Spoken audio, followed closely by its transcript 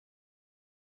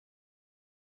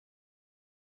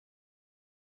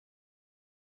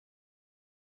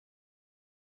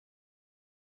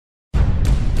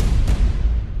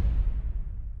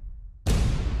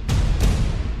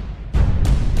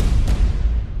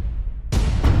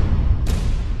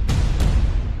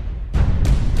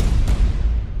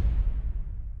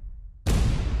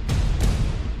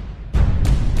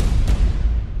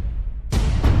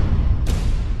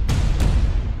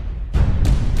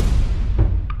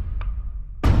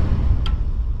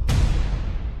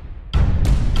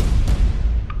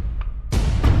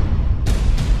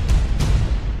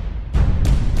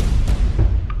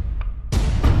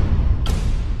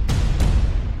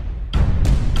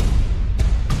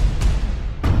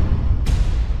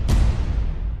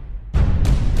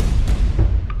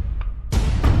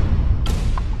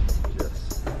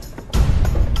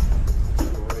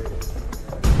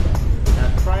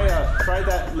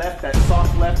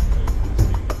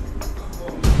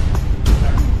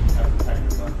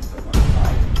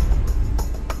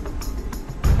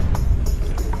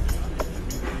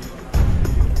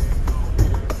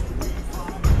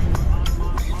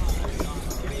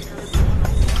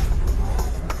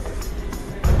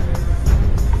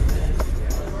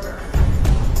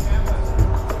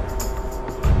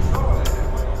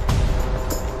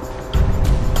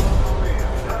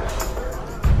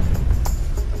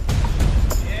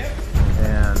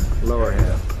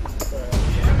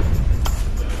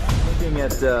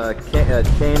at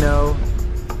Kano.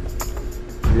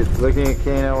 Just looking at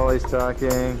Kano while he's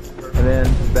talking. And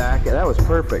then back, that was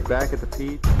perfect, back at the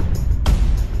peach.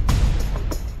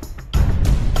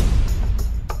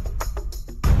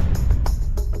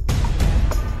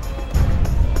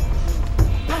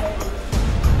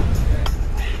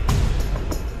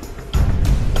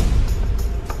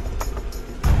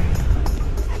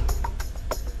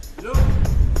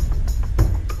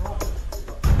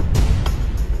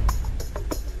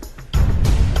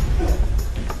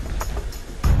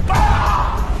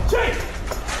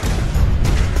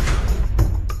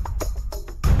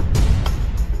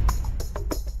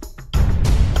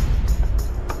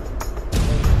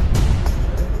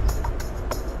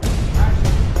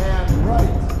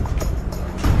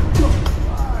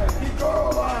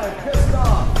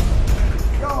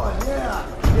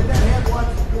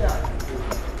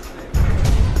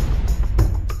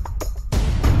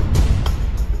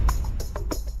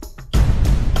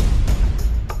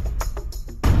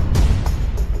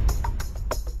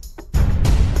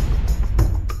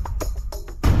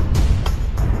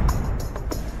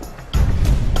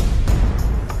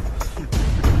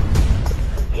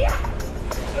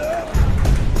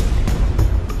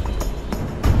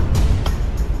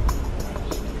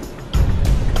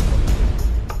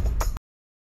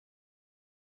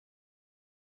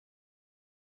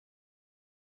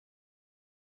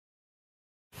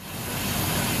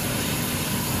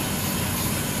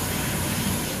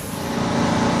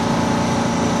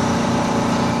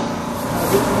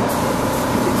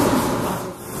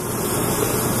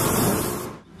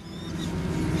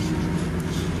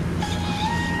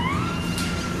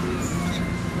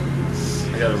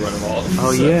 Gotta run them all.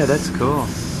 Oh so. Yeah, that's cool.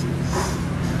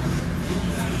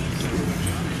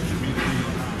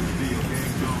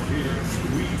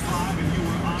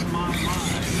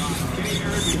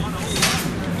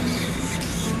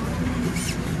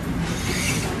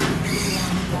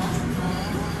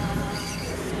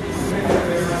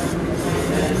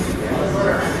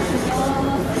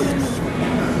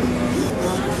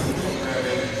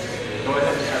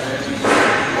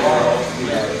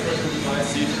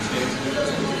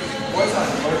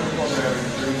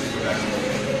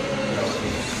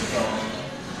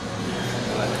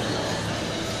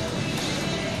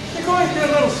 You're going through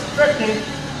a little stretching.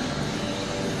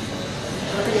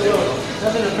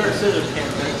 Nothing a pair of scissors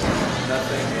can't fix.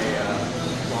 Nothing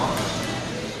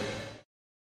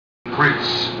Prince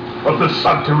of the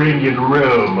subterranean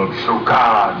realm of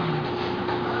Shokan.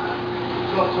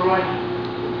 What's all right?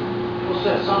 What's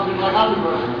that? Something like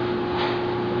underwear?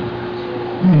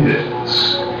 Yes,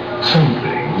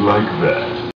 something like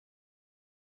that.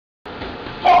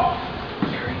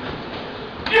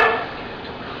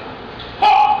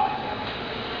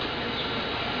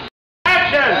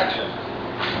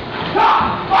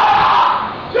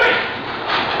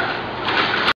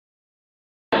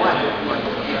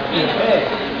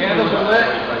 Candles are lit.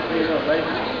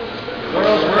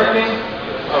 Goro's working.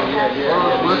 Oh yeah,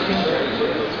 Goro's working.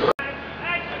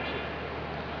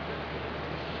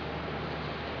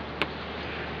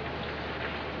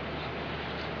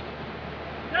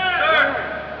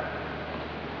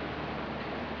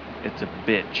 It's a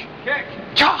bitch. Kick.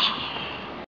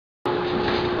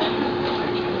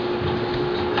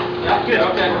 Yeah, good.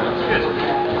 Okay, good.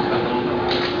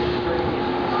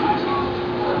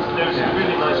 There's some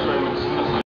really nice moments.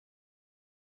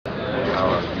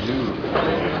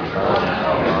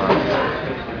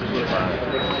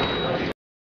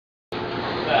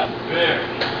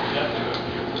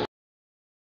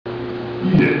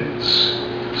 Yes,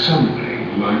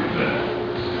 something like that.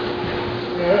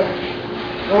 Yeah.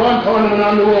 Well, I'm kind of an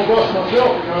underworld boss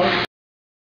myself, you know.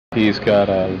 He's got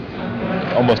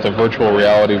almost a virtual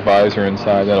reality visor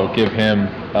inside that'll give him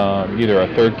either a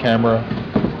third camera,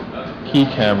 key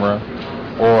camera,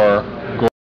 or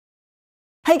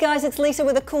Hey guys, it's Lisa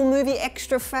with a cool movie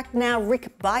extra fact now.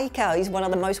 Rick Baker is one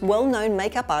of the most well-known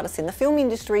makeup artists in the film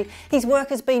industry. His work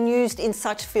has been used in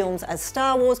such films as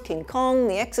Star Wars, King Kong,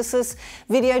 The Exorcist,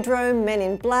 Videodrome, Men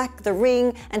in Black, The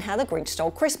Ring, and How the Grinch Stole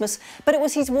Christmas. But it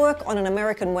was his work on An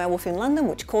American Werewolf in London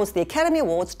which caused the Academy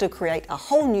Awards to create a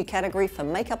whole new category for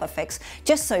makeup effects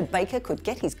just so Baker could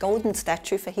get his golden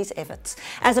statue for his efforts.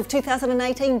 As of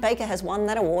 2018, Baker has won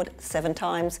that award 7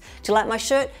 times. Do you like my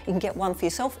shirt? You can get one for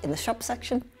yourself in the shop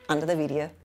section under the video.